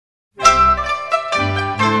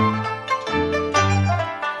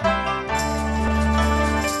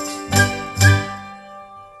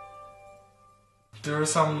There are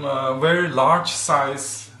some very large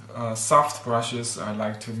size soft brushes I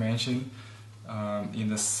like to mention in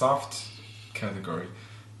the soft category.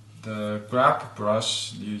 The grab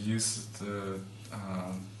brush, you use the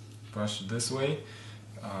brush this way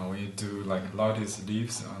when you do like lotus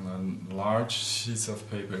leaves on a large sheets of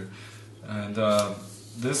paper. And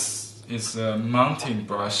this is a mounting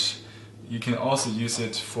brush. You can also use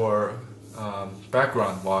it for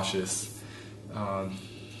background washes.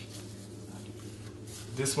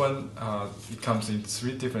 This one, it comes in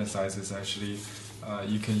 3 different sizes actually.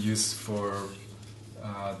 You can use for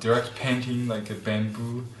direct painting like a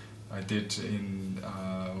bamboo. I did in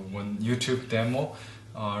one YouTube demo.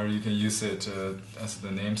 Or you can use it, as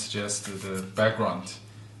the name suggests, the background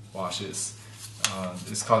washes.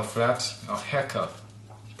 It's called flat or haircut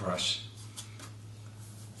brush.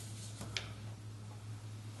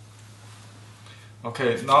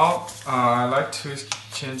 Okay, now I like to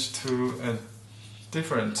change to a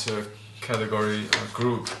different category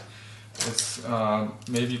group. It's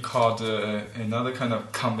maybe called another kind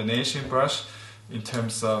of combination brush in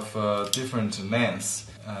terms of different lengths,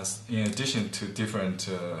 in addition to different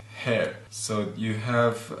hair. So you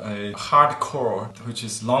have a hard core which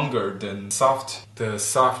is longer than the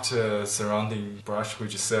soft surrounding brush,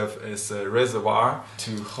 which serves as a reservoir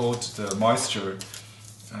to hold the moisture,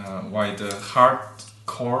 while the hard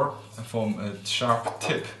core form a sharp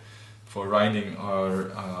tip for writing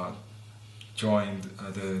or drawing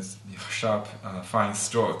the sharp fine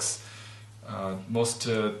strokes. Most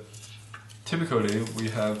typically we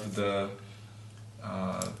have the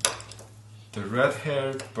red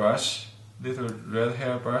hair brush, little red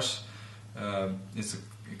hair brush. It's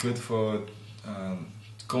good for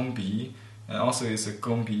gongbi, and also it's a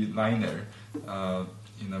gongbi liner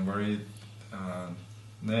in a very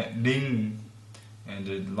lean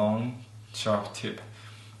and long sharp tip.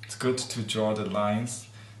 It's good to draw the lines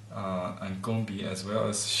and gongbi as well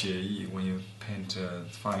as xie when you paint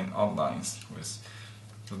fine outlines with.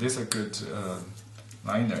 So these are good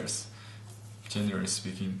liners, generally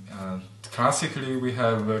speaking. Classically, we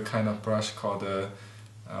have a kind of brush called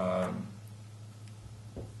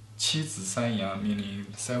qi zi san yang, meaning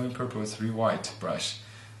 7 purple 3 white brush.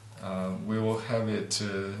 We will have it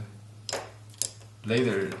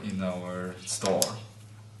later in our store.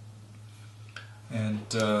 And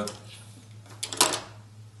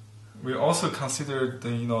we also consider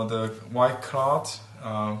the white cloth.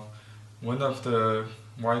 One of the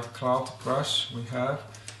white cloth brush we have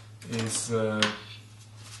is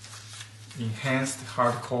enhanced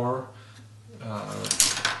hardcore.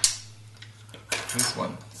 This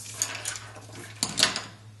one.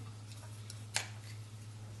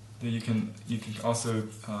 You can also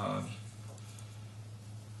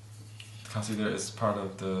consider as part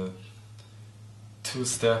of the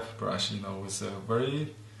 2-step brush, with a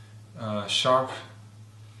very sharp,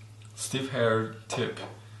 stiff hair tip,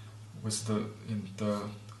 with the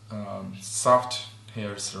soft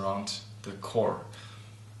hair surround the core,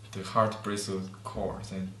 the hard bristle core,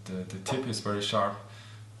 and the tip is very sharp.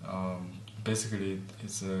 Basically,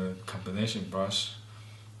 it's a combination brush,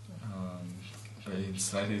 but in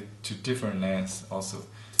slightly to different lengths also.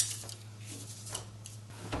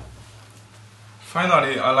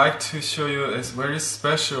 Finally, I like to show you a very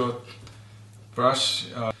special brush.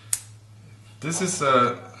 This is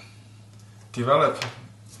a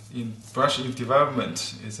brush in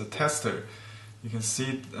development. It's a tester. You can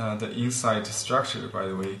see the inside structure, by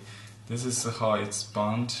the way. This is how it's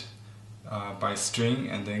bound by string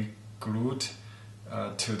and then glued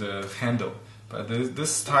to the handle. But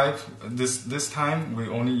this time we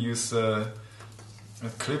only use a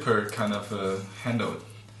clipper kind of handle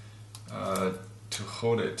to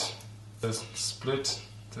hold it. Just split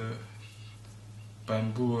the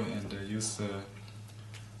bamboo and use the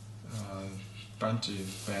bungee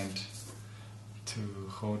band to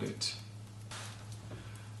hold it.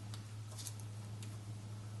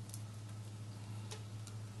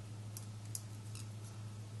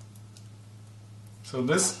 So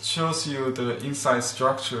this shows you the inside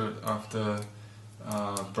structure of the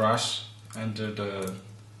brush under the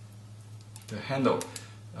handle.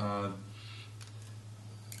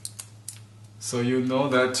 So you know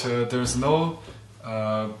that there's no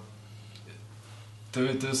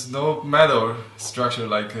metal structure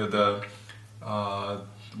like the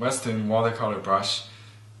Western watercolor brush.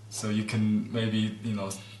 So you can maybe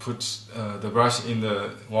put the brush in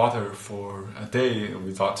the water for a day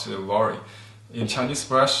without worry. In Chinese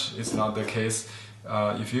brush, it's not the case.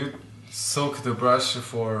 If you soak the brush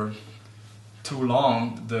for too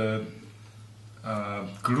long, the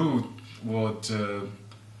glue would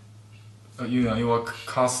it will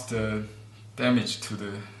cause the damage to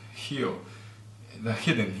the heel, the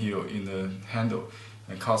hidden heel in the handle,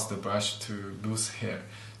 and cause the brush to lose hair.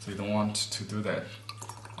 So you don't want to do that.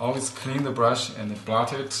 Always clean the brush and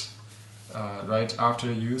blot it right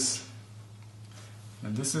after use.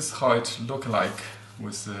 And this is how it look like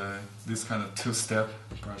with this kind of two-step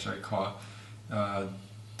brush I call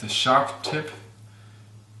the sharp tip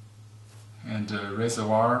and the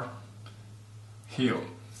reservoir heel.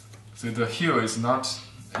 So the heel is not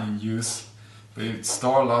in use, but it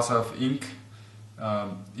stores lots of ink.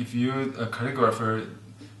 If you're a calligrapher,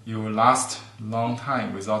 you will last a long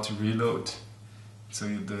time without reload. So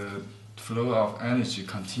the flow of energy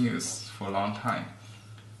continues for a long time.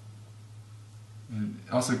 And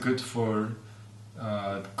also good for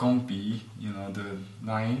gongbi, the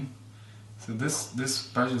line. So this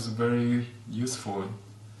brush is very useful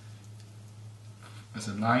as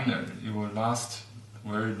a liner. It will last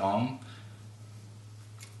very long.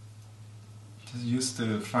 Just use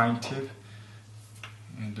the fine tip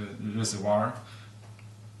and the reservoir.